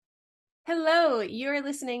Hello, you're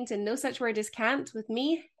listening to No Such Word as Can't with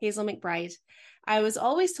me, Hazel McBride. I was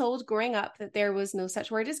always told growing up that there was no such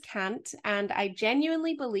word as can't, and I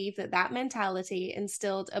genuinely believe that that mentality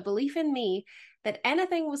instilled a belief in me that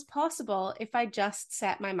anything was possible if I just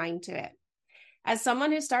set my mind to it. As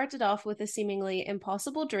someone who started off with a seemingly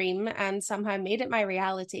impossible dream and somehow made it my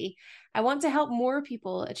reality, I want to help more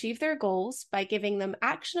people achieve their goals by giving them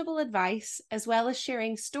actionable advice as well as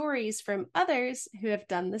sharing stories from others who have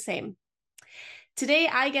done the same. Today,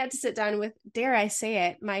 I get to sit down with, dare I say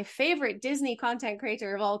it, my favorite Disney content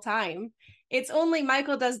creator of all time. It's only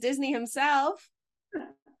Michael Does Disney himself.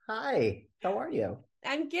 Hi, how are you?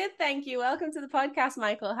 I'm good, thank you. Welcome to the podcast,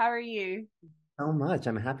 Michael. How are you? So much.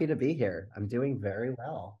 I'm happy to be here. I'm doing very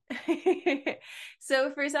well.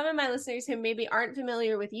 So, for some of my listeners who maybe aren't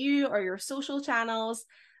familiar with you or your social channels,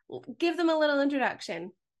 give them a little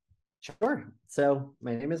introduction. Sure. So,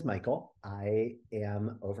 my name is Michael. I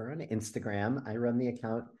am over on Instagram. I run the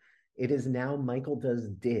account. It is now Michael Does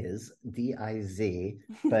Diz, D-I-Z,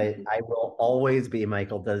 but I will always be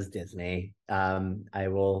Michael Does Disney.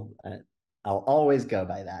 I'll always go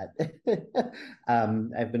by that.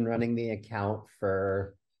 I've been running the account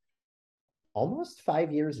for almost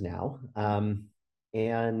 5 years now.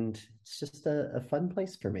 And it's just a fun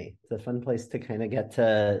place for me. It's a fun place to kind of get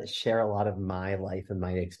to share a lot of my life and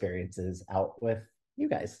my experiences out with you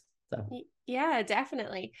guys. So Yeah,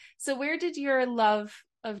 definitely. So, where did your love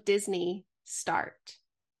of Disney start?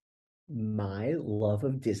 my love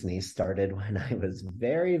of Disney started when I was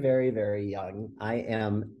very, very, very young. I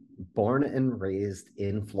am born and raised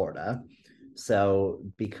in Florida. So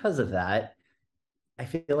because of that, I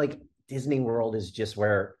feel like Disney World is just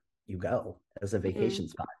where you go as a Mm-hmm. vacation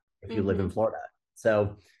spot if you live Mm-hmm. in Florida.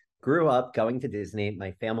 So grew up going to Disney.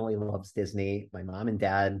 My family loves Disney. My mom and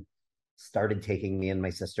dad started taking me and my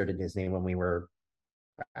sister to Disney when we were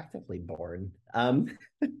practically born.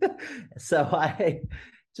 So I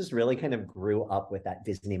just really kind of grew up with that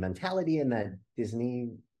Disney mentality and that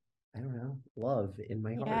Disney, I don't know, love in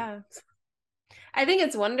my heart. Yeah. I think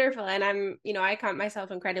it's wonderful. And I count myself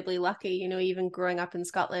incredibly lucky. Even growing up in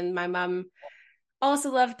Scotland, my mum also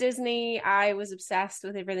loved Disney. I was obsessed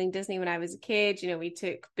with everything Disney when I was a kid. We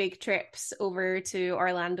took big trips over to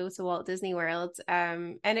Orlando to Walt Disney World.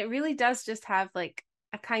 And it really does just have like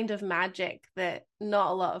a kind of magic that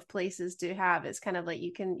not a lot of places do have. It's kind of like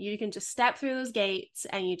you can just step through those gates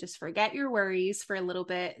and you just forget your worries for a little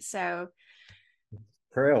bit. So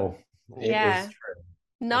True. It is yeah, true.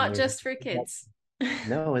 And not there's just for kids.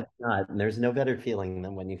 no, it's not. And there's no better feeling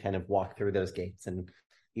than when you kind of walk through those gates and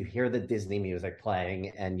you hear the Disney music playing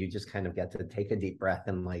and you just kind of get to take a deep breath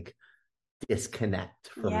and like disconnect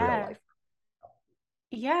from real Yeah. life.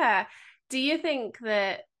 Yeah. Do you think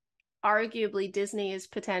that arguably Disney is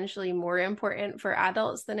potentially more important for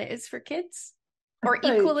adults than it is for kids? Or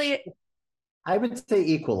I, equally? I would say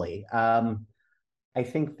equally. I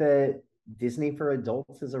think that Disney for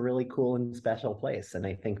adults is a really cool and special place. And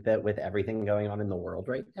I think that with everything going on in the world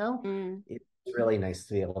right now, Mm, it's really nice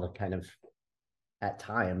to be able to kind of at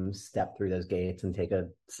times step through those gates and take a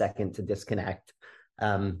second to disconnect,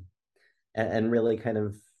 um, and really kind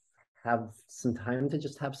of have some time to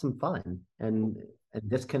just have some fun and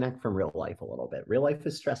disconnect from real life a little bit. Real life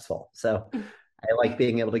is stressful, so I like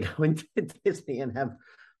being able to go into Disney and have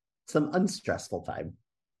some unstressful time.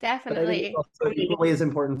 But I think it's definitely. also equally as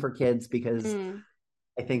important for kids because Mm.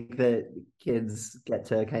 I think that kids get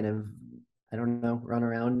to kind of, I don't know, run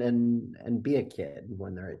around and be a kid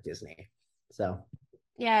when they're at Disney. So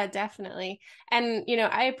Yeah, definitely. And,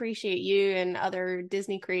 I appreciate you and other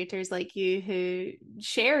Disney creators like you who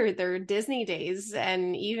share their Disney days.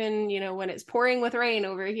 And even, when it's pouring with rain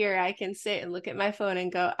over here, I can sit and look at my phone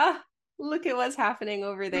and go, look at what's happening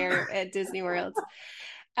over there at Disney World.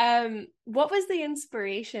 What was the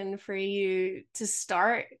inspiration for you to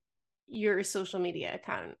start your social media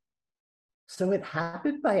account? So it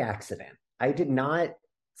happened by accident. I did not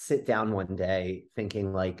sit down one day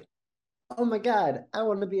thinking like, "Oh my God, I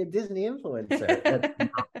want to be a Disney influencer." That's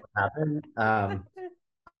not what happened.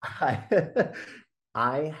 I,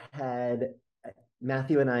 I had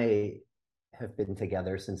Matthew and I have been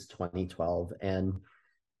together since 2012, and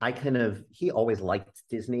he always liked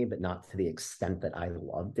Disney, but not to the extent that I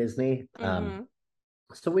love Disney. Mm-hmm.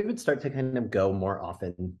 So we would start to kind of go more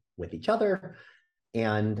often with each other.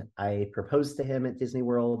 And I proposed to him at Disney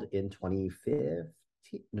World in 2015,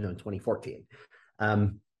 no, 2014.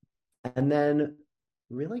 Um, and then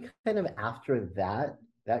really kind of after that,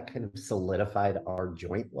 that kind of solidified our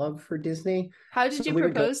joint love for Disney. How So did you we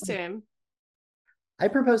would go, propose to him? I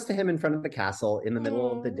proposed to him in front of the castle in the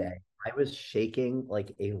middle of the Oh, day. I was shaking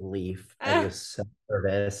like a leaf. I was so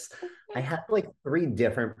nervous. I had like three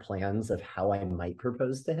different plans of how I might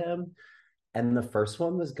propose to him. And the first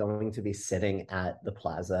one was going to be sitting at the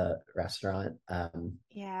Plaza restaurant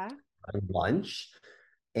Yeah. on lunch.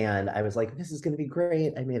 And I was like, this is going to be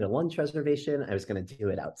great. I made a lunch reservation. I was going to do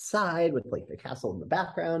it outside with like the castle in the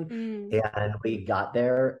background. Mm. And we got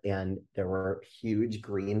there, and there were huge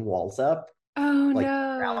green walls up, Oh like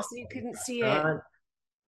no, around so you the couldn't see it. restaurant.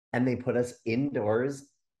 And they put us indoors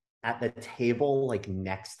at the table, like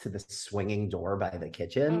next to the swinging door by the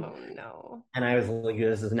kitchen. Oh no. And I was like,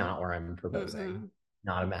 this is not where I'm proposing. Mm-mm.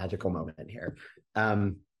 Not a magical moment here.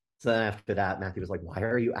 Um, so then after that, Matthew was like, why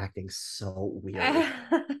are you acting so weird?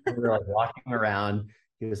 And we were like walking around.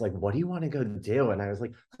 He was like, what do you want to go do? And I was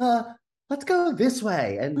like, let's go this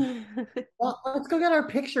way. And well, let's go get our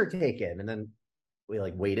picture taken. And then we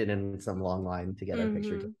like waited in some long line to get our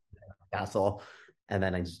picture taken at the castle. And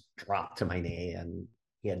then I just dropped to my knee, and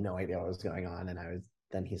he had no idea what was going on. And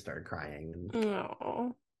then he started crying, and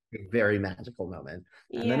Oh, a very magical moment.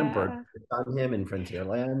 And then a bird yeah. on him in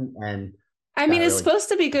Frontierland, and I mean, got it's really, supposed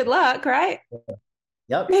to be good luck, right?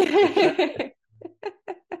 yep, it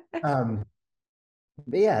sure. Um,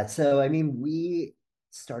 but yeah, so I mean, we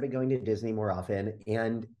started going to Disney more often,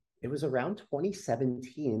 and it was around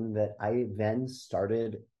 2017 that I then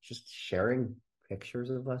started just sharing pictures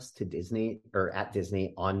of us to Disney or at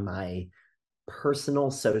Disney on my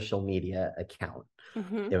personal social media account.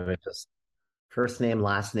 Hmm. It was just first name,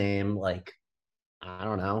 last name, like I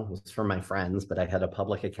don't know, it was for my friends, but I had a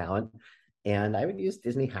public account, and I would use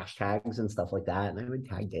Disney hashtags and stuff like that, and I would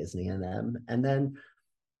tag Disney in them. And then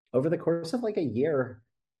over the course of like a year,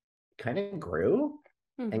 kind of grew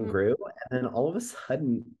and Hmm. grew. And then all of a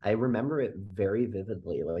sudden, I remember it very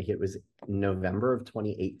vividly. Like it was November of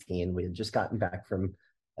 2018. We had just gotten back from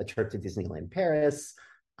a trip to Disneyland Paris.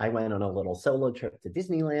 I went on a little solo trip to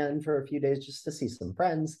Disneyland for a few days just to see some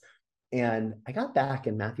friends. And I got back,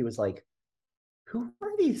 and Matthew was like, who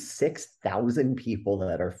are these 6,000 people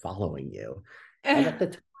that are following you? And at the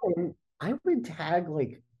time, I would tag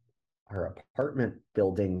like our apartment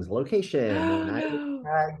building's location, and Oh I would no.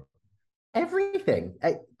 tag everything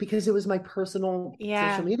because it was my personal social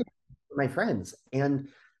Yeah. media, my friends. And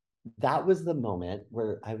that was the moment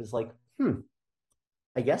where I was like,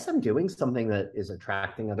 I guess I'm doing something that is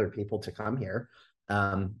attracting other people to come here.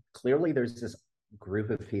 Clearly, there's this group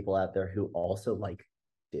of people out there who also like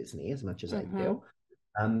Disney as much as I Hmm. do.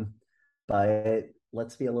 Um, but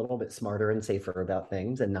let's be a little bit smarter and safer about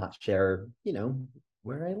things and not share,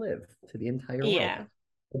 where I live to the entire world, Yeah.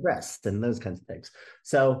 the rest and those kinds of things.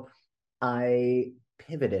 So I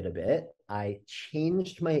pivoted a bit. I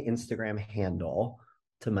changed my Instagram handle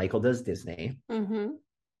to Michael Does Disney. Hmm.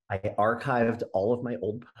 I archived all of my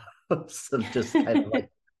old posts of just kind of like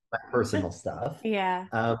my personal stuff. Yeah.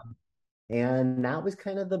 Um, and that was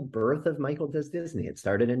kind of the birth of Michael Does Disney. It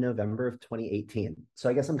started in November of 2018. So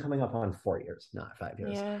I guess I'm coming up on 4 years, not 5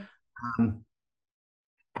 years. Yeah. Um,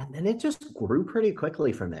 and then it just grew pretty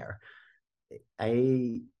quickly from there.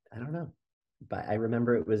 I don't know, but I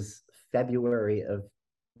remember it was February of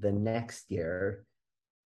the next year.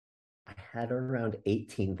 I had around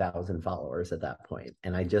 18,000 followers at that point.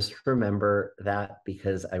 And I just remember that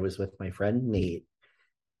because I was with my friend Nate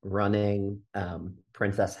running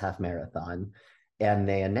Princess Half Marathon. And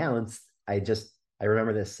they announced, I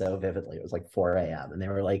remember this so vividly. It was like 4 a.m. And they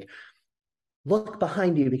were like, look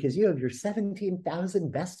behind you because you have your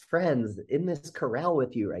 17,000 best friends in this corral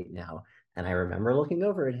with you right now. And I remember looking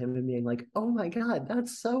over at him and being like, oh my God,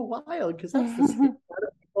 that's so wild because that's the same amount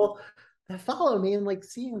of people that follow me. And like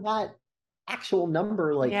seeing that actual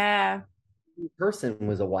number, like Yeah. in person,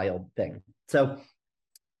 was a wild thing. So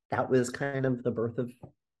that was kind of the birth of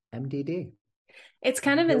MDD. It's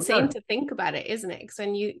kind of Here we insane are. to think about it, isn't it? Because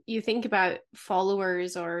when you think about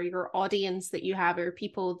followers or your audience that you have or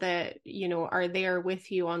people that, are there with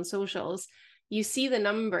you on socials, you see the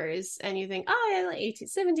numbers and you think, oh, yeah, like 18,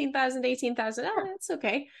 17,000, 18,000, oh, that's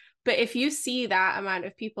okay. But if you see that amount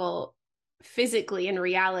of people physically in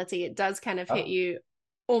reality, it does kind of hit Oh, you,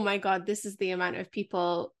 oh my God, this is the amount of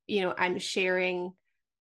people, I'm sharing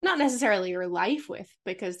not necessarily your life with,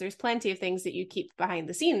 because there's plenty of things that you keep behind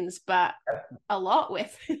the scenes, but a lot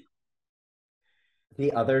with.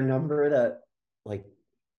 the other number that like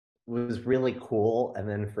was really cool and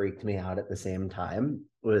then freaked me out at the same time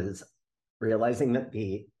was realizing that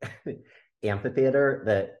the amphitheater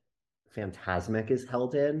that Phantasmic is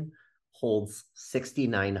held in holds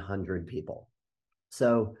 6,900 people.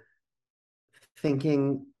 So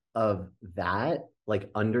thinking of that, like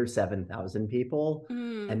under 7,000 people,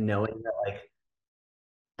 Mm, and knowing that like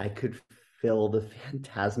I could filled a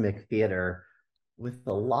Phantasmic theater with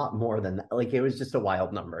a lot more than that. Like it was just a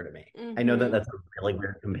wild number to me. I know that Hmm. that's a really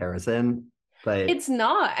weird comparison, but It's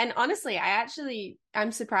not. And honestly,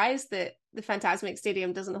 I'm surprised that the Phantasmic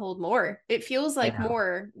Stadium doesn't hold more. It feels I like know.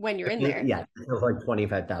 more when you're in there. Yeah, there's like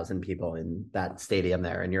 25,000 people in that stadium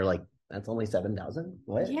there, and you're like, that's only 7,000?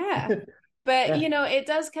 What? Yeah. But, Yeah. it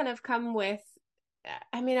does kind of come with,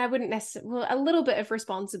 I mean, I wouldn't necessarily, well, a little bit of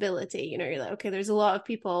responsibility. You're like, okay, there's a lot of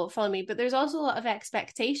people following me, but there's also a lot of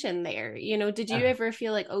expectation there. Did you Yeah. ever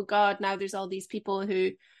feel like, oh God, now there's all these people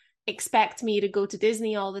who expect me to go to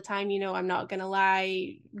Disney all the time? I'm not gonna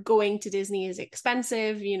lie, going to Disney is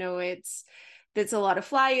expensive. It's a lot of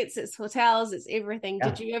flights, it's hotels, it's everything.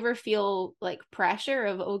 Did Yeah, you ever feel like pressure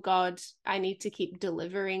of, oh God, I need to keep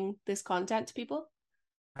delivering this content to people?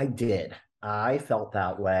 I did. I felt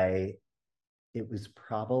that way. It was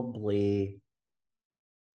probably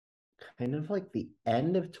kind of like the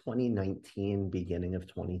end of 2019, beginning of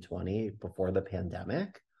 2020, before the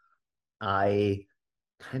pandemic. I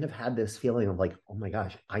kind of had this feeling of like, oh my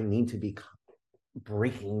gosh, I need to be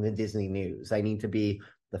breaking the Disney news. I need to be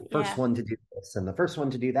the first Yeah. one to do this and the first one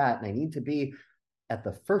to do that. And I need to be at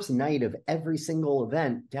the first night of every single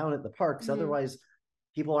event down at the parks. Hmm. Otherwise,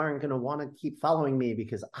 people aren't going to want to keep following me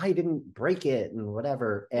because I didn't break it and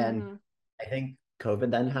whatever. And Hmm. I think COVID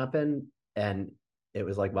then happened, and it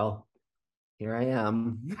was like, well, here I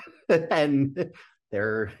am. And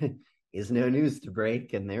there is no news to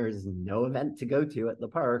break, and there is no event to go to at the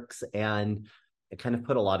parks. And it kind of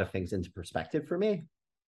put a lot of things into perspective for me.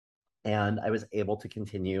 And I was able to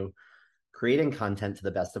continue creating content to the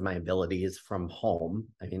best of my abilities from home.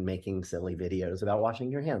 I mean, making silly videos about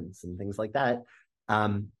washing your hands and things like that.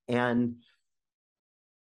 And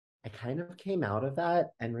I kind of came out of that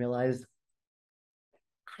and realized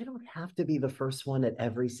I don't have to be the first one at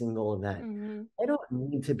every single event. Hmm. I don't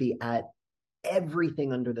need to be at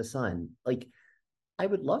everything under the sun. Like, I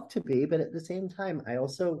would love to be, but at the same time, I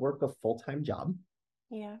also work a full time job.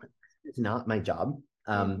 Yeah. It's not my job.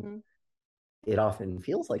 Hmm. It often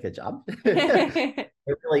feels like a job.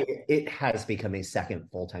 It has become a second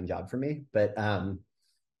full time job for me, but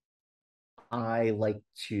I like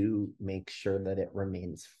to make sure that it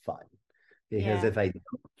remains fun because Yeah. if I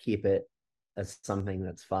don't keep it as something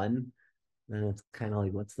that's fun, then it's kind of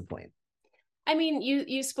like, what's the point? I mean,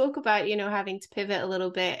 you spoke about, having to pivot a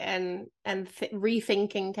little bit and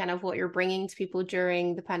rethinking kind of what you're bringing to people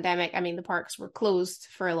during the pandemic. I mean, the parks were closed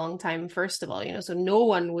for a long time, first of all, so no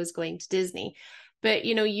one was going to Disney. But,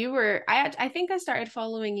 I think I started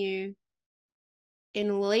following you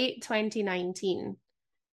in late 2019,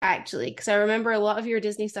 actually, because I remember a lot of your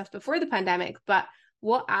Disney stuff before the pandemic. But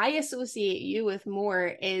what I associate you with more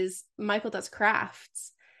is Michael Does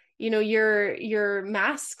Crafts. Your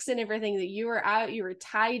masks and everything that you were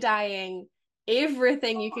tie-dyeing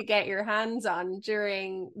everything you could get your hands on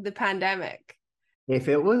during the pandemic. If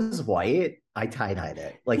it was white, I tie-dyed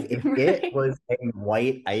it. Like if it Right? was a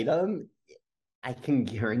white item, I can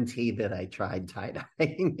guarantee that I tried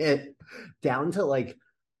tie-dyeing it down to like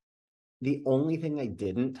the only thing I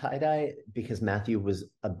didn't tie-dye because Matthew was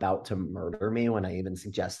about to murder me when I even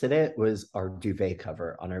suggested it was our duvet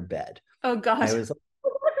cover on our bed. Oh I God. was like,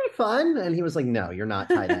 oh, that'd be fun. And he was like, no, you're not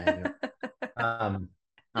tie-dyeing it. Um,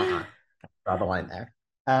 uh-uh. Draw the line there.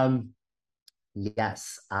 Um,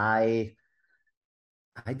 yes, I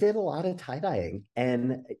did a lot of tie dyeing.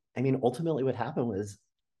 And I mean, ultimately, what happened was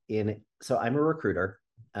so I'm a recruiter.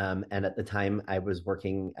 And at the time, I was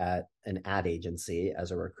working at an ad agency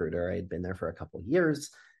as a recruiter. I had been there for a couple of years.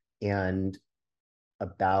 And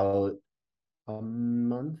about a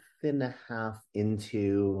month and a half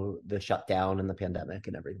into the shutdown and the pandemic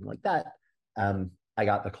and everything like that, I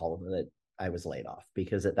got the call that I was laid off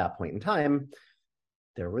because at that point in time,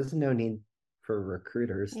 there was no need for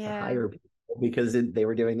recruiters to Yeah. hire people because they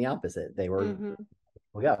were doing the opposite. They were, Hmm.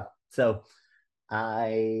 well, yeah. So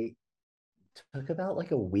I took about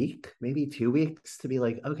like a week, maybe 2 weeks to be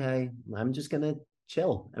like, okay, I'm just going to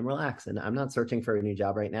chill and relax. And I'm not searching for a new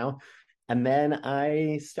job right now. And then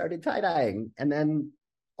I started tie dyeing. And then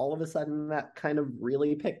all of a sudden that kind of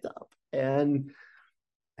really picked up. And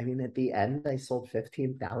I mean, at the end, I sold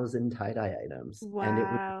 15,000 tie dye items. And it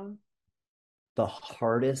was Wow. the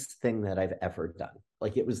hardest thing that I've ever done.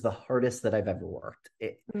 Like it was the hardest that I've ever worked.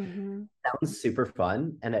 It Hmm. sounds super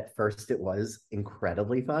fun. And at first it was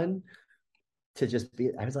incredibly fun to just be,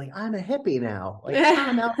 I was like, I'm a hippie now. Like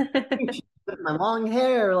I'm out with my long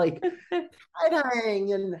hair, like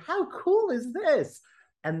tie-dyeing, and how cool is this?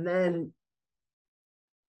 And then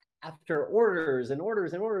after orders and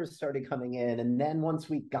orders and orders started coming in, and then once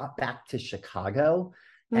we got back to Chicago,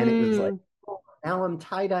 and it was like, Mm. Now I'm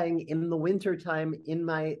tie-dyeing in the wintertime in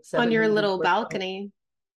my On your 700 little square foot balcony.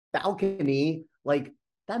 balcony. Like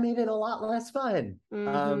that made it a lot less fun.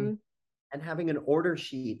 Mm-hmm. And having an order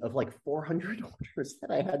sheet of like 400 orders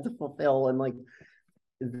that I had to fulfill. And like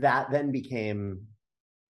that then became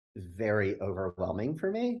very overwhelming for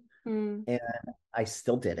me. Mm. And I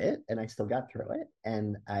still did it and I still got through it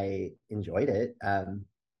and I enjoyed it.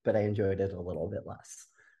 But I enjoyed it a little bit less.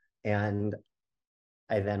 And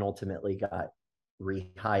I then ultimately got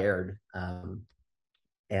rehired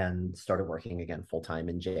and started working again full time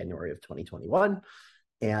in January of 2021.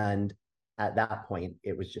 And at that point,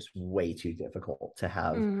 it was just way too difficult to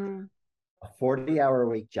have Mm-hmm. a 40-hour a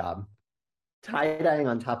week job, tie dyeing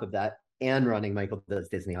on top of that, and running Michael Does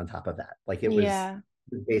Disney on top of that. Like it was Yeah.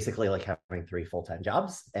 basically like having three full time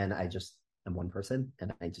jobs. And I just am one person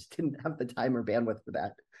and I just didn't have the time or bandwidth for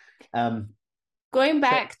that. Um, Going so,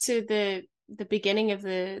 back to the beginning of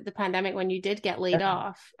the pandemic when you did get laid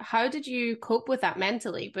off, how did you cope with that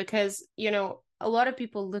mentally? Because, a lot of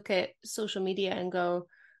people look at social media and go,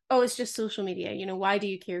 "Oh, it's just social media. Why do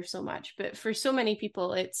you care so much?" But for so many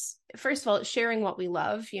people, it's first of all, it's sharing what we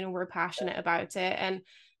love. We're passionate about it and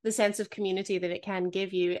the sense of community that it can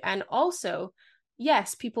give you. And also,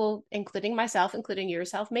 yes, people, including myself, including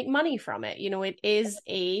yourself, make money from it. It is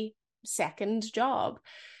a second job.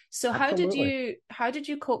 So absolutely. how did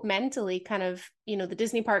you cope mentally? Kind of, the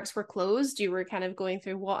Disney parks were closed. You were kind of going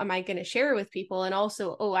through what am I going to share with people? And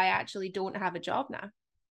also, oh, I actually don't have a job now.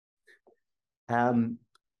 Um,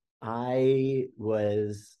 I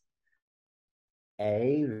was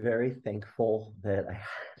very thankful that I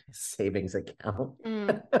had a savings account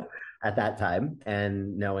Mm, at that time,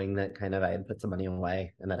 and knowing that kind of I had put some money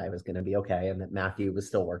away and that I was going to be okay, and that Matthew was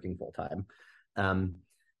still working full time, um,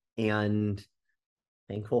 and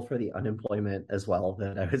thankful for the unemployment as well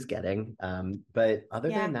that I was getting. But other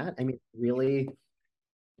than yeah. that, I mean, really,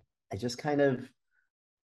 I just kind of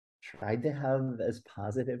tried to have as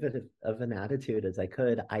positive of an attitude as I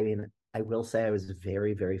could. I mean, I will say I was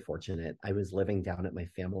very, very fortunate. I was living down at my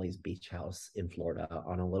family's beach house in Florida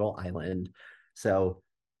on a little island. So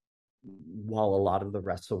while a lot of the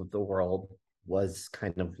rest of the world was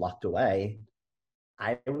kind of locked away,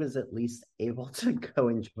 I was at least able to go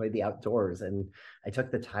enjoy the outdoors. And I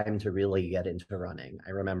took the time to really get into running.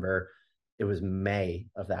 I remember it was May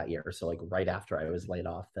of that year. So, like, right after I was laid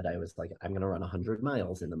off, that I was like, I'm going to run 100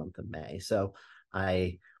 miles in the month of May. So,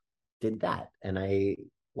 I did that and I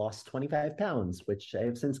lost 25 pounds, which I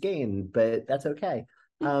have since gained, but that's okay.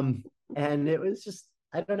 And it was just,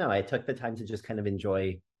 I don't know, I took the time to just kind of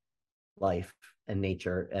enjoy life and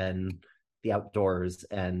nature and the outdoors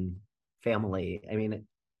and family. I mean,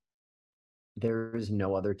 there is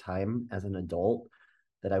no other time as an adult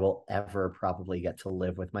that I will ever probably get to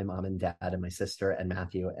live with my mom and dad and my sister and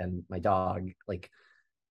Matthew and my dog like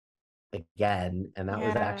again. And that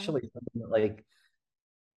was Yeah. actually something that like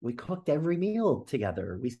we cooked every meal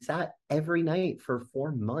together. We sat every night for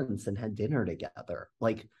 4 months and had dinner together.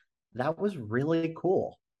 Like that was really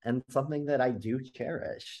cool and something that I do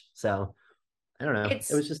cherish. So I don't know. It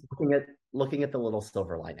It's was just looking at the little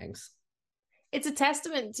silver linings. it's a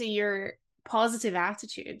testament to your positive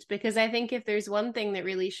attitude because I think if there's one thing that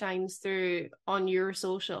really shines through on your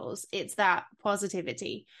socials, it's that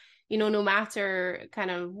positivity. No matter kind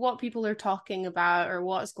of what people are talking about or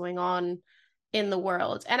what's going on in the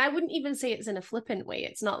world. And I wouldn't even say it's in a flippant way.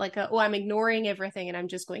 It's not like oh, I'm ignoring everything and I'm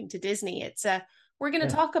just going to Disney. It's a we're going to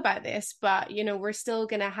Yeah. talk about this, but we're still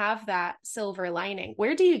going to have that silver lining.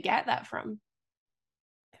 Where do you get that from?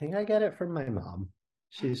 I think I get it from my mom.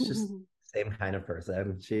 She's just the same kind of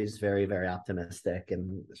person. She's very, very optimistic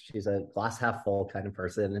and she's a glass half full kind of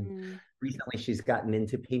person. And Mm. recently she's gotten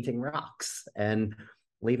into painting rocks and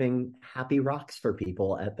leaving happy rocks for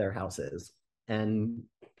people at their houses and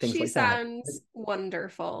things She like that. sounds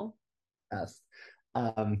wonderful. Yes.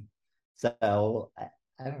 Um, so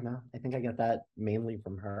I don't know. I think I get that mainly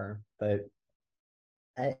from her, but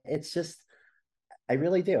it's just, I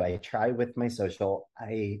really do. I try with my social.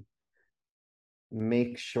 I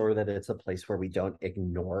make sure that it's a place where we don't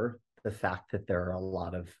ignore the fact that there are a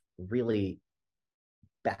lot of really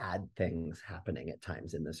bad things happening at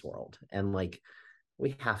times in this world. And like,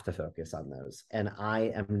 we have to focus on those. And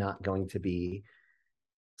I am not going to be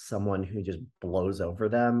someone who just blows over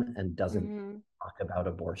them and doesn't Mm-hmm. talk about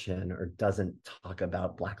abortion or doesn't talk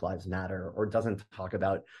about Black Lives Matter or doesn't talk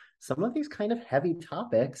about some of these kind of heavy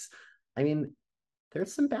topics. I mean,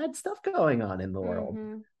 there's some bad stuff going on in the world.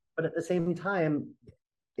 Mm-hmm. But at the same time,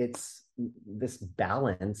 it's this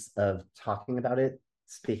balance of talking about it,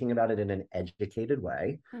 speaking about it in an educated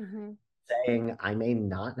way, Mm-hmm. saying I may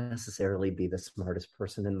not necessarily be the smartest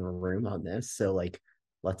person in the room on this. So like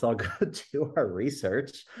let's all go do our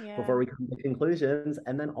research before Yeah. we come to conclusions.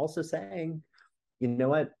 And then also saying, you know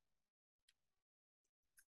what?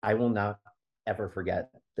 I will not ever forget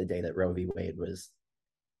the day that Roe v. Wade was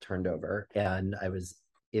turned over and I was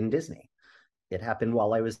in Disney. It happened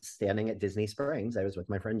while I was standing at Disney Springs. I was with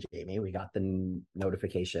my friend Jamie. We got the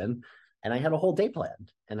notification and I had a whole day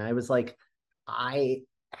planned. And I was like, I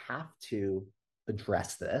have to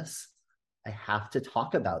address this. I have to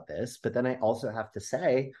talk about this. But then I also have to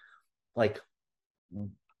say, like,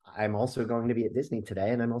 I'm also going to be at Disney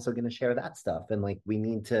today and I'm also going to share that stuff. And like, we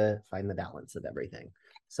need to find the balance of everything.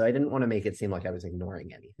 So I didn't want to make it seem like I was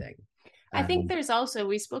ignoring anything. I think Um, there's also,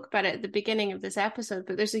 we spoke about it at the beginning of this episode,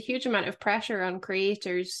 but there's a huge amount of pressure on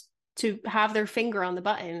creators to have their finger on the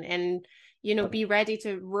button and, be ready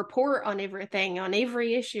to report on everything, on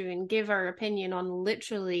every issue, and give our opinion on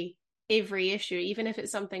literally every issue, even if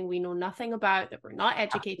it's something we know nothing about, that we're not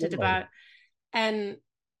educated absolutely. about. And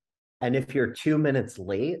And if you're 2 minutes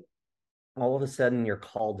late, all of a sudden you're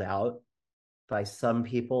called out by some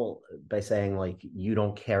people by saying like you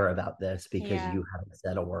don't care about this because yeah, you haven't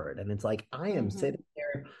said a word. And it's like I am hmm, sitting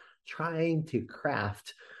here trying to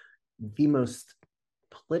craft the most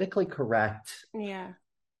politically correct yeah.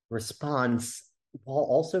 response while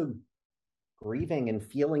also grieving and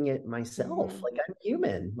feeling it myself. Hmm. Like I'm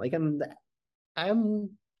human. Like I'm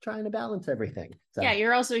trying to balance everything. Yeah, So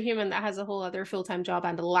you're also a human that has a whole other full-time job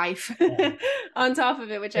and a life yeah. on top of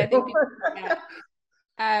it, which I think people forget.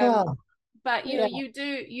 Um, Oh, but yeah.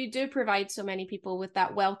 you do provide so many people with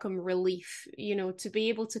that welcome relief, to be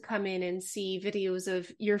able to come in and see videos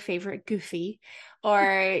of your favorite Goofy,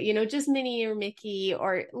 or just Minnie or Mickey,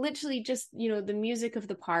 or literally just the music of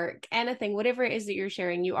the park, anything, whatever it is that you're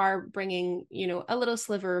sharing, you are bringing a little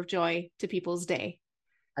sliver of joy to people's day.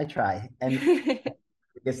 I try. And the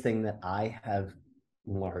biggest thing that I have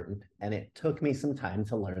learned, and it took me some time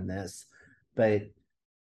to learn this, but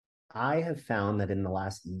I have found that in the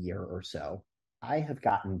last year or so, I have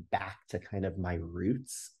gotten back to kind of my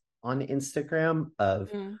roots on Instagram of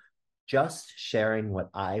Mm, just sharing what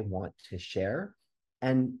I want to share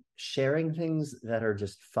and sharing things that are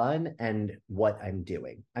just fun and what I'm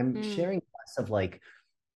doing. I'm mm, sharing less of like,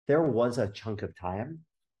 there was a chunk of time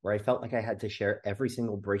where I felt like I had to share every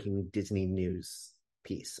single breaking Disney news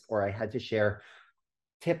piece, or I had to share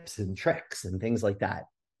tips and tricks and things like that.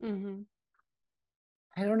 mm-hmm.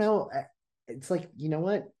 I don't know. It's like, you know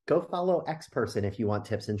what? Go follow X person if you want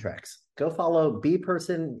tips and tricks. Go follow B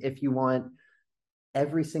person if you want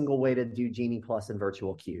every single way to do Genie Plus and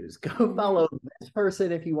virtual queues. Go Mm-hmm. follow this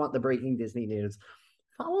person if you want the breaking Disney news.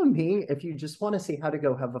 Follow me if you just want to see how to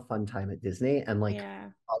go have a fun time at Disney and like Yeah.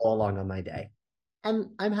 follow along on my day. And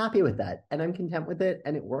I'm happy with that. And I'm content with it.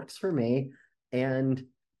 And it works for me. And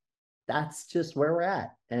that's just where we're at.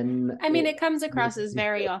 And I mean, it, it comes across as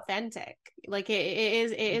very authentic. Like it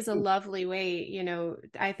is a it, lovely way,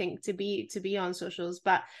 I think to be on socials.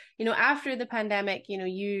 But, after the pandemic,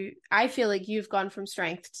 I feel like you've gone from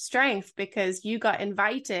strength to strength because you got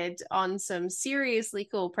invited on some seriously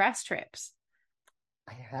cool press trips.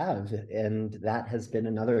 I have. And that has been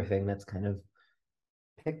another thing that's kind of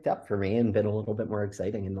picked up for me and been a little bit more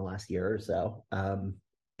exciting in the last year or so.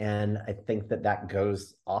 And I think that that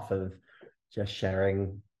goes off of just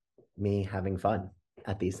sharing me having fun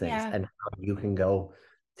at these things Yeah. and how you can go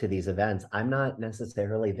to these events. I'm not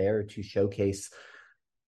necessarily there to showcase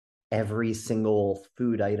every single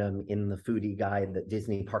food item in the foodie guide that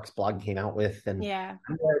Disney Parks blog came out with, and Yeah.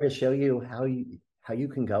 I'm there to show you how you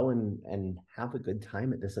can go and have a good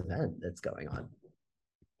time at this event that's going on.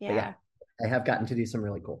 But yeah, Yeah. I have gotten to do some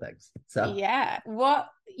really cool things. So Yeah. What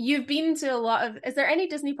you've been to a lot of, is there any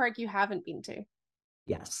Disney park you haven't been to?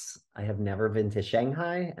 yes, I have never been to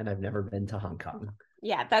Shanghai and I've never been to Hong Kong.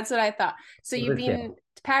 Yeah, that's what I thought. So you've Those two. been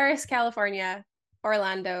to Paris, California,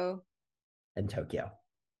 Orlando, And Tokyo.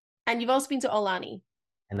 and you've also been to Olani,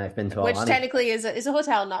 And I've been to which Alani. technically is a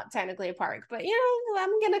hotel, not technically a park. But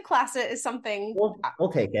I'm gonna class it as something We'll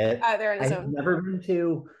take it. out there on its I've own. never been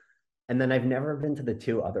to, and then I've never been to the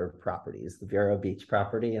two other properties, the Vero Beach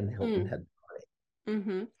property and the Hilton Mm, Head property.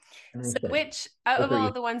 hmm. And I So should. which out of Both are all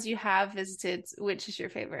you. the ones you have visited, which is your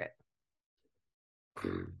favorite?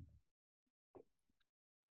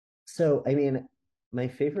 So, I mean, my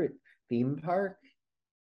favorite theme park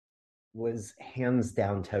was hands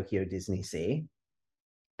down Tokyo Disney Sea,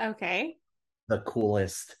 Okay. the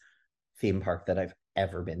coolest theme park that I've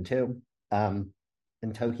ever been to. Um,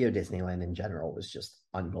 and Tokyo Disneyland in general was just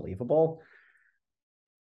unbelievable.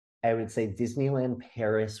 I would say Disneyland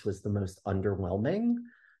Paris was the most underwhelming,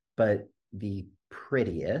 but the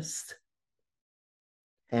prettiest.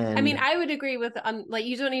 I mean, And I would agree with like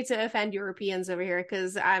you don't need to offend Europeans over here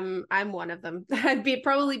because I'm one of them. I've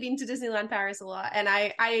probably been to Disneyland Paris a lot, and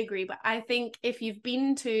I agree. But I think if you've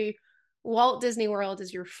been to Walt Disney World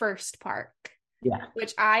as your first park, yeah,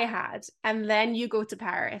 which I had, and then you go to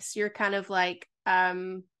Paris, you're kind of like, this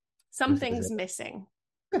is something's it. missing.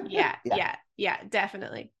 Yeah, Yeah, yeah, yeah,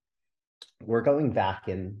 definitely. we're going back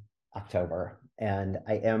in October, and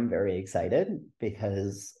I am very excited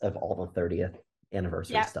because of all the 30th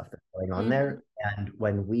anniversary Yeah. stuff that's going on Hmm. there. And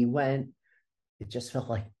when we went, it just felt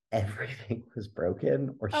like everything was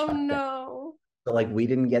broken or Oh shut down. no. So like we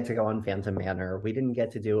didn't get to go on Phantom Manor. We didn't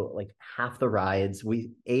get to do like half the rides.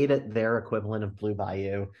 We ate at their equivalent of Blue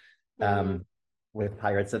Bayou, Mm. um, with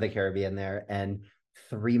Pirates of the Caribbean there. And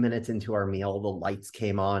 3 minutes into our meal, the lights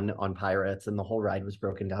came on Pirates, and the whole ride was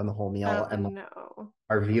broken down the whole meal. Oh And no.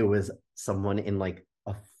 our view was someone in like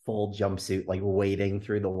a full jumpsuit, like wading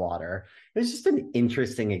through the water. It was just an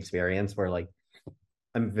interesting experience where like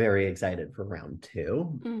I'm very excited for round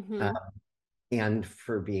two. Uh, Hmm. and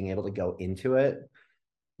for being able to go into it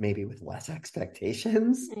maybe with less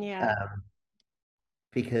expectations, Yeah. um,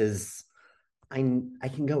 because I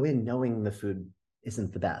can go in knowing the food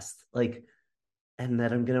isn't the best, like, and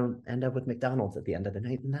that I'm gonna end up with McDonald's at the end of the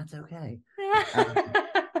night, and that's okay. Um,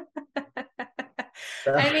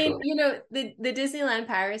 I so, mean, the Disneyland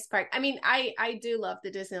Paris park. I mean, I do love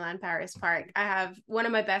the Disneyland Paris park. I have one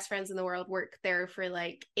of my best friends in the world work there for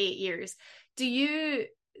like 8 years. Do you?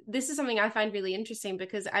 This is something I find really interesting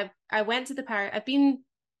because I went to the Paris. I've been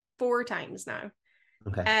 4 times now,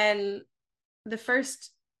 okay, and the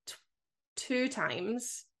first t- 2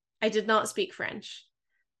 times I did not speak French.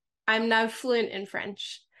 I'm now fluent in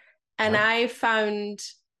French, and well, I found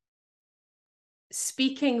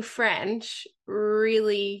speaking French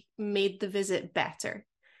really made the visit better.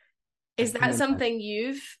 I Is can that imagine. something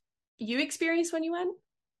you experienced when you went?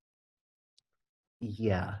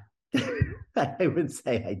 Yeah, I would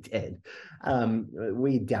say I did.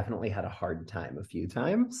 We definitely had a hard time a few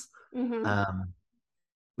times. Mm-hmm. Um,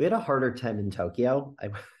 we had a harder time in Tokyo.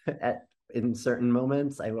 At in certain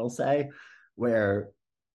moments, I will say, where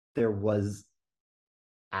there was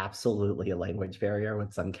absolutely a language barrier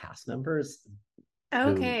with some cast members who,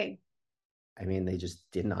 Okay. I mean, they just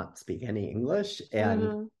did not speak any English. And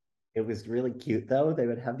Mm-hmm. it was really cute, though. They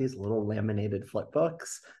would have these little laminated flip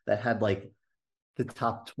books that had like the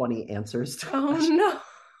top 20 answers to Oh questions. no.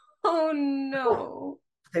 Oh no.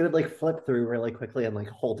 They would like flip through really quickly and like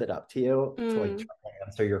hold it up to you to like Mm. try to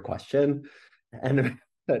answer your question. And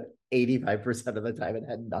 85% of the time, it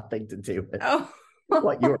had nothing to do with Oh,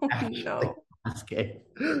 what you were oh actually no. asking.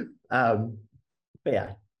 Um, but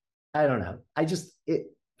yeah, I don't know. I just it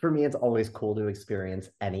for me, it's always cool to experience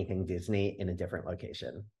anything Disney in a different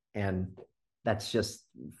location, and that's just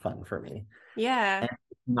fun for me. Yeah. And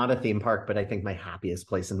not a theme park, but I think my happiest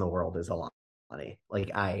place in the world is Aulani.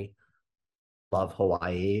 Like I love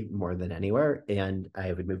Hawaii more than anywhere, and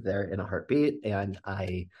I would move there in a heartbeat. And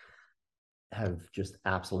I have just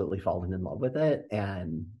absolutely fallen in love with it,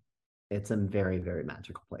 and it's a very, very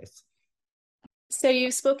magical place. So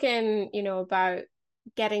you've spoken, about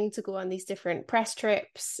getting to go on these different press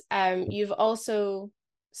trips. You've also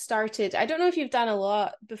started, I don't know if you've done a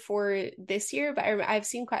lot before this year, but I've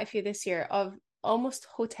seen quite a few this year of almost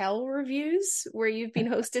hotel reviews where you've been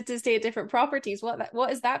hosted to stay at different properties. What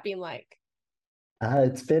has that been like?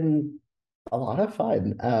 It's been a lot of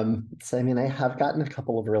fun. So, I mean, I have gotten a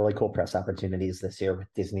couple of really cool press opportunities this year with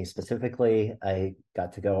Disney specifically. I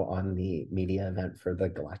got to go on the media event for the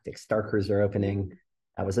Galactic Star Cruiser opening. Mm.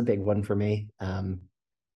 That was a big one for me.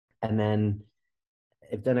 And then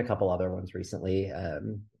I've done a couple other ones recently.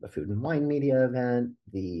 The food and wine media event.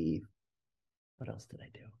 What else did I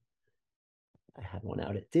do? I had one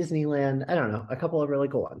out at Disneyland. I don't know, a couple of really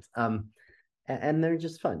cool ones. And they're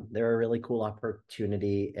just fun. They're a really cool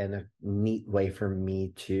opportunity and a neat way for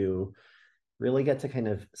me to really get to kind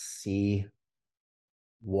of see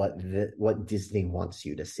what Disney wants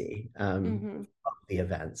you to see, Hmm. of the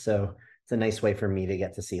event. So it's a nice way for me to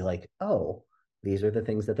get to see like, oh, these are the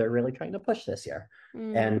things that they're really trying to push this year.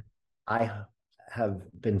 Mm. And I have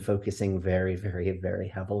been focusing very, very, very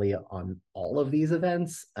heavily on all of these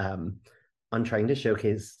events, on trying to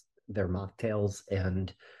showcase their mocktails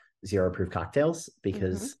and zero proof cocktails Hmm.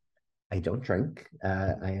 because I don't drink.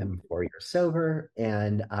 I am 4 years sober,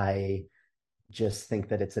 and I just think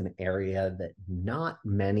that it's an area that not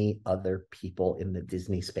many other people in the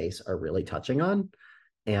Disney space are really touching on.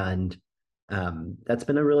 And that's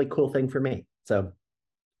been a really cool thing for me. So,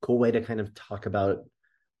 cool way to kind of talk about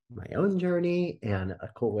my own journey and a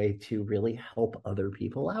cool way to really help other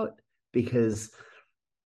people out because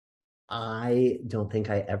I don't think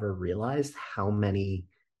I ever realized how many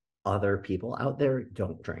other people out there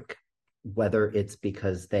don't drink, whether it's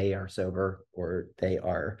because they are sober or they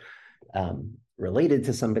are related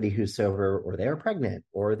to somebody who's sober or they are pregnant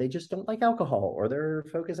or they just don't like alcohol or they're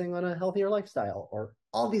focusing on a healthier lifestyle or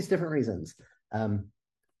all these different reasons.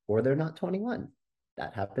 Or they're not 21.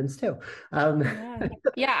 That happens too. Yeah.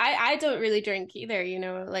 Yeah, I don't really drink either,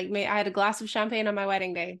 like I had a glass of champagne on my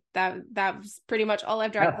wedding day. That was pretty much all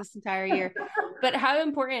I've drank Yeah. this entire year. But how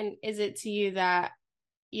important is it to you that,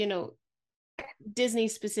 you know, Disney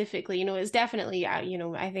specifically, it's definitely,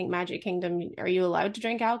 I think Magic Kingdom, are you allowed to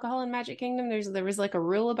drink alcohol in Magic Kingdom? There was like a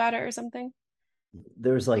rule about it or something.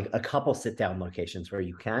 There's like a couple sit down locations where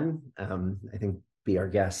you can. I think Be Our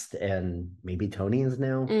Guest and maybe Tony is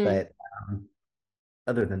now, Mm. but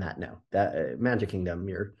other than that, no. That Magic Kingdom,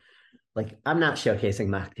 you're like, I'm not showcasing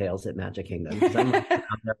mocktails at Magic Kingdom because I'm not out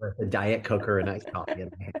there with a Diet Coke or an iced coffee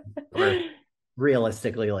in my hand, or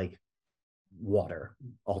realistically, like water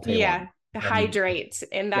all day long. Yeah, Um, hydrate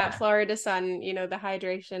in that yeah, Florida sun, the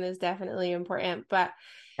hydration is definitely important. But,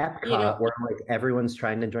 you know, Epcot, where like everyone's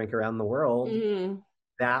trying to drink around the world, mm,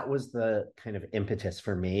 that was the kind of impetus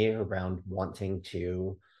for me around wanting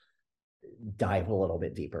to dive a little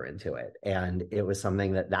bit deeper into it. And it was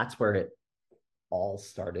something that's where it all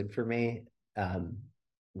started for me,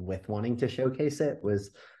 with wanting to showcase it.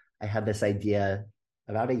 Was I had this idea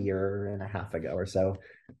about a year and a half ago or so.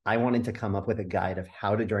 I wanted to come up with a guide of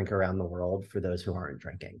how to drink around the world for those who aren't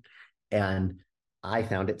drinking. And I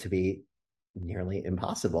found it to be nearly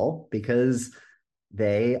impossible because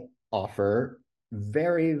they offer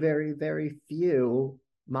very, very, very few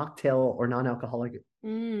mocktail or non-alcoholic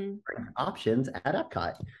mm. options at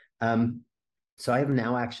Epcot. Um, so I have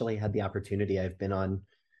now actually had the opportunity. I've been on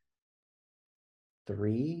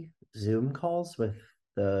 3 Zoom calls with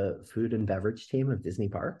the food and beverage team of Disney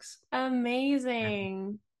parks.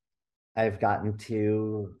 Amazing. I've gotten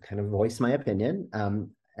to kind of voice my opinion. And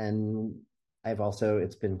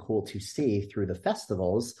it's been cool to see through the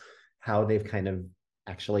festivals how they've kind of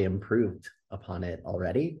actually improved upon it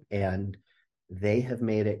already. And they have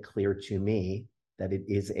made it clear to me that it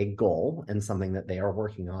is a goal and something that they are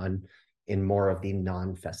working on in more of the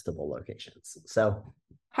non-festival locations. So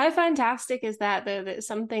How fantastic is that, though, that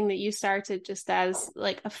something that you started just as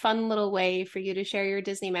like a fun little way for you to share your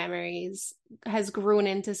Disney memories has grown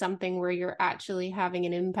into something where you're actually having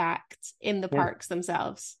an impact in the yeah, parks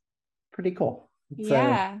themselves. pretty cool. It's a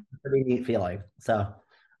Yeah. pretty neat feeling. So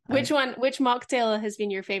Which mocktail has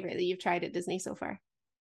been your favorite that you've tried at Disney so far?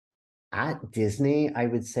 at Disney, I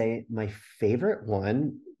would say my favorite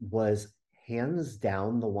one was hands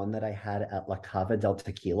down the one that I had at La Cava del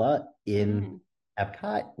Tequila in Mm.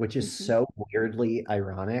 Epcot, which is Hmm. so weirdly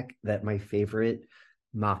ironic that my favorite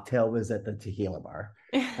mocktail was at the tequila bar.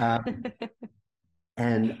 Um,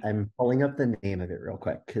 and I'm pulling up the name of it real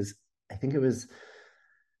quick because I think it was,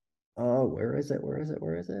 oh, where is it? Where is it?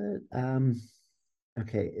 Where is it?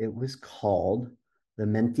 Okay, it was called the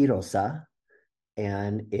Mentirosa,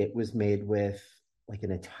 and it was made with like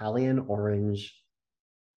an Italian orange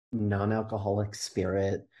non-alcoholic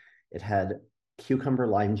spirit. It had cucumber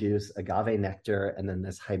lime juice, agave nectar, and then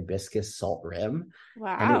this hibiscus salt rim.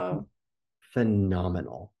 And it was Wow.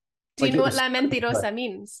 phenomenal. Do you Like know it what was La so good. Mentirosa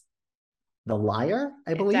means? The liar,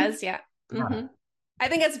 I It believe. does, yeah. Yeah, I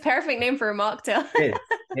think it's a perfect name for a mocktail.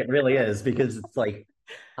 it really is because it's like,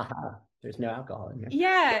 haha, there's no alcohol in here.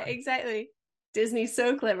 Yeah, exactly. Disney's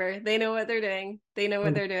so clever. They know what they're doing. They know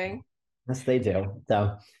what they're doing. Yes, they do.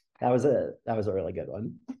 So that was a really good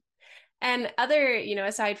one. And other,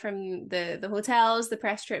 aside from the hotels, the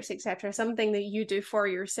press trips, etc., something that you do for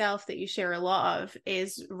yourself that you share a lot of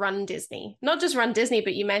is Run Disney. Not just Run Disney,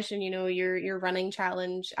 but you mentioned, your running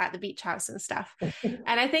challenge at the beach house and stuff. And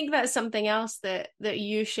I think that's something else that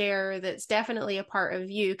you share that's definitely a part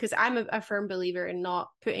of you, because I'm a firm believer in not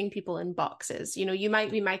putting people in boxes. You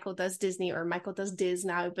might be Michael does Disney or Michael does Diz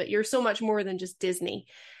now, but you're so much more than just Disney.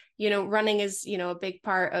 Running is, a big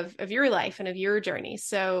part of your life and of your journey.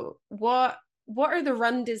 So what are the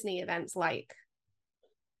Run Disney events like?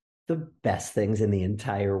 The best things in the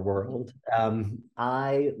entire world.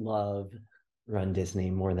 I love Run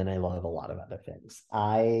Disney more than I love a lot of other things.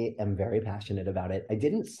 I am very passionate about it. I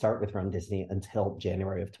didn't start with Run Disney until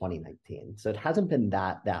January of 2019, so it hasn't been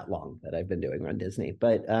that long that I've been doing Run Disney.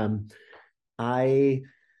 But I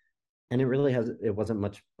and it really has. It wasn't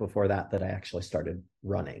much before that I actually started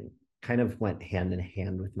running. Kind of went hand in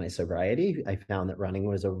hand with my sobriety. I found that running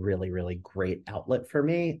was a really, really great outlet for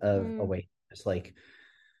me of a Mm. way to just like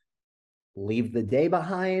leave the day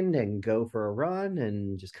behind and go for a run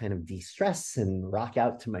and just kind of de-stress and rock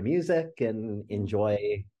out to my music and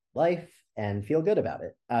enjoy life and feel good about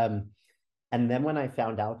it. And then when I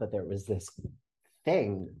found out that there was this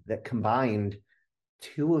thing that combined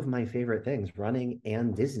two of my favorite things, running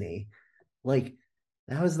and Disney, like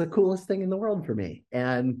that was the coolest thing in the world for me.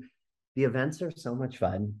 And the events are so much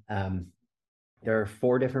fun. There are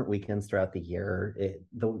 4 different weekends throughout the year.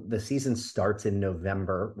 The season starts in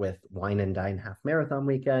November with Wine and Dine Half Marathon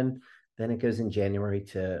Weekend. Then it goes in January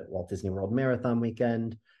to Walt Disney World Marathon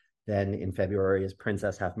Weekend. Then in February is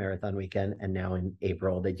Princess Half Marathon Weekend. And now in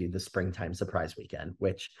April, they do the Springtime Surprise Weekend,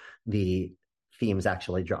 which the themes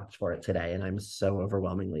actually dropped for it today. And I'm so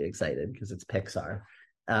overwhelmingly excited because it's Pixar.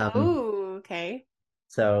 Um, Oh, okay.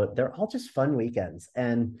 so they're all just fun weekends.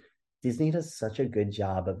 And Disney does such a good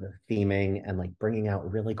job of the theming and like bringing out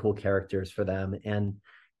really cool characters for them. And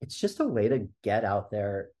it's just a way to get out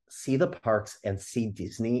there, see the parks, and see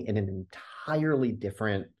Disney in an entirely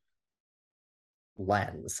different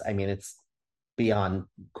lens. I mean, it's beyond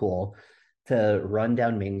cool to run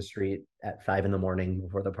down Main Street at 5 in the morning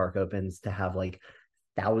before the park opens, to have like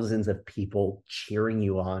thousands of people cheering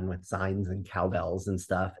you on with signs and cowbells and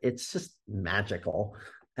stuff. It's just magical.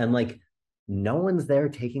 And like no one's there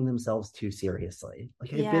taking themselves too seriously.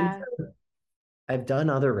 Like Yeah. I've done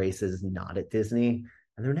other races not at Disney,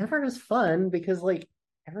 and they're never as fun because like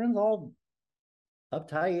everyone's all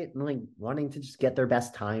uptight and like wanting to just get their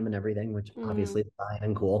best time and everything, which Mm. obviously is fine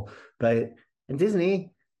and cool. But in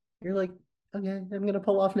Disney, you're like, okay, I'm gonna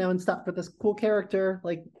pull off now and stop for this cool character.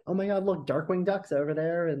 Like, oh my god, look, Darkwing Duck's over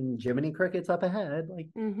there and Jiminy Cricket's up ahead. Like,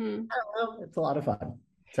 Hmm. I don't know, it's a lot of fun.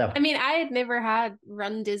 So I mean, I had never had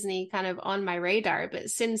Run Disney kind of on my radar, but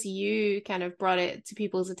since you kind of brought it to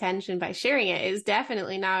people's attention by sharing it, it's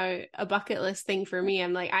definitely now a bucket list thing for me.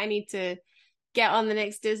 I'm like, I need to get on the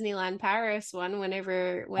next Disneyland Paris one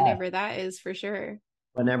whenever that is for sure.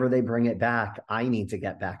 whenever they bring it back, I need to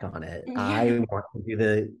get back on it. Yeah. I want to do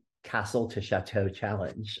the Castle to Chateau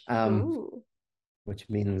challenge, Ooh. which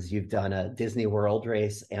means you've done a Disney World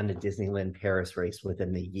race and a Disneyland Paris race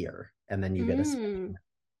within the year, and then you get a Mm.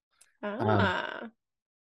 um, Ah.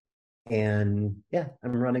 and yeah,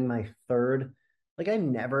 I'm running my third. Like I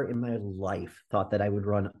never in my life thought that I would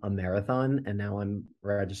run a marathon, and now I'm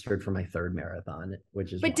registered for my third marathon,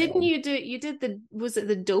 which is But didn't wild. you did the was it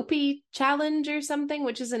the dopey challenge or something,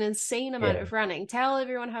 which is an insane amount Yeah. of running. Tell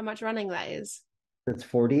everyone how much running that is. It's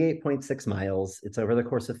 48.6 miles. It's over the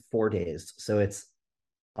course of 4 days. So it's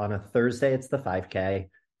on a Thursday, it's the 5K.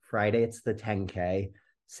 Friday, it's the 10K.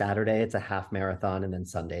 Saturday, it's a half marathon. And then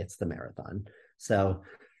Sunday, it's the marathon. So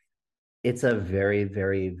it's a very,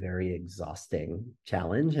 very, very exhausting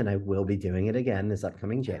challenge. And I will be doing it again this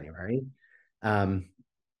upcoming January. Um,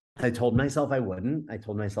 I told myself I wouldn't. I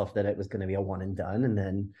told myself that it was going to be a one and done. And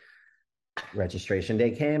then registration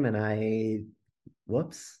day came and I,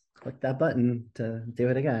 whoops, clicked that button to do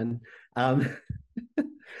it again. Um,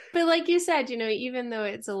 But like you said, even though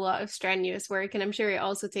it's a lot of strenuous work, and I'm sure it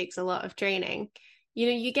also takes a lot of training,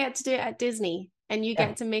 you get to do it at Disney and you yeah,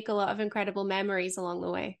 get to make a lot of incredible memories along the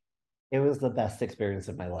way. it was the best experience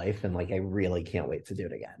of my life. And like, I really can't wait to do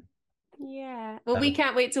it again. Yeah. Well, we So,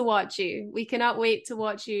 can't wait to watch you. We cannot wait to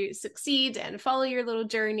watch you succeed and follow your little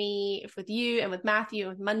journey with you and with Matthew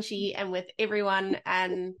and with Munchie and with everyone.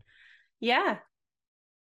 And yeah.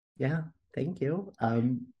 yeah, thank you. I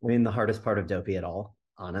mean, the hardest part of Dopey at all,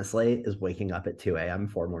 honestly, is waking up at 2 a.m.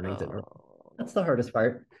 for morning dinner. Oh, That's the hardest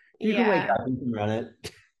part. You can wake yeah. up, you can run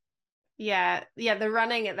it. Yeah. Yeah. The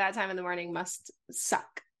running at that time in the morning must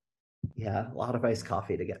suck. Yeah, a lot of iced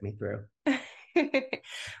coffee to get me through.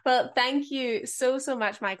 Well, thank you so, so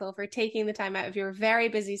much, Michael, for taking the time out of your very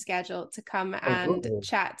busy schedule to come and Oh,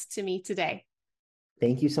 chat to me today.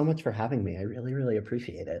 thank you so much for having me. I really, really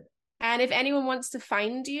appreciate it. And if anyone wants to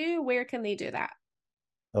find you, where can they do that?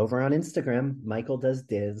 Over on Instagram, Michael Does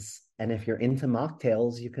Diz. And if you're into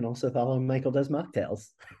mocktails, you can also follow Michael Does Mocktails.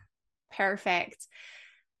 Perfect.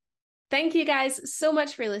 Thank you guys so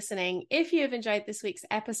much for listening. If you have enjoyed this week's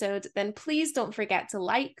episode, then please don't forget to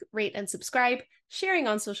like, rate, and subscribe. Sharing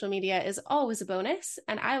on social media is always a bonus,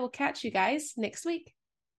 and I will catch you guys next week.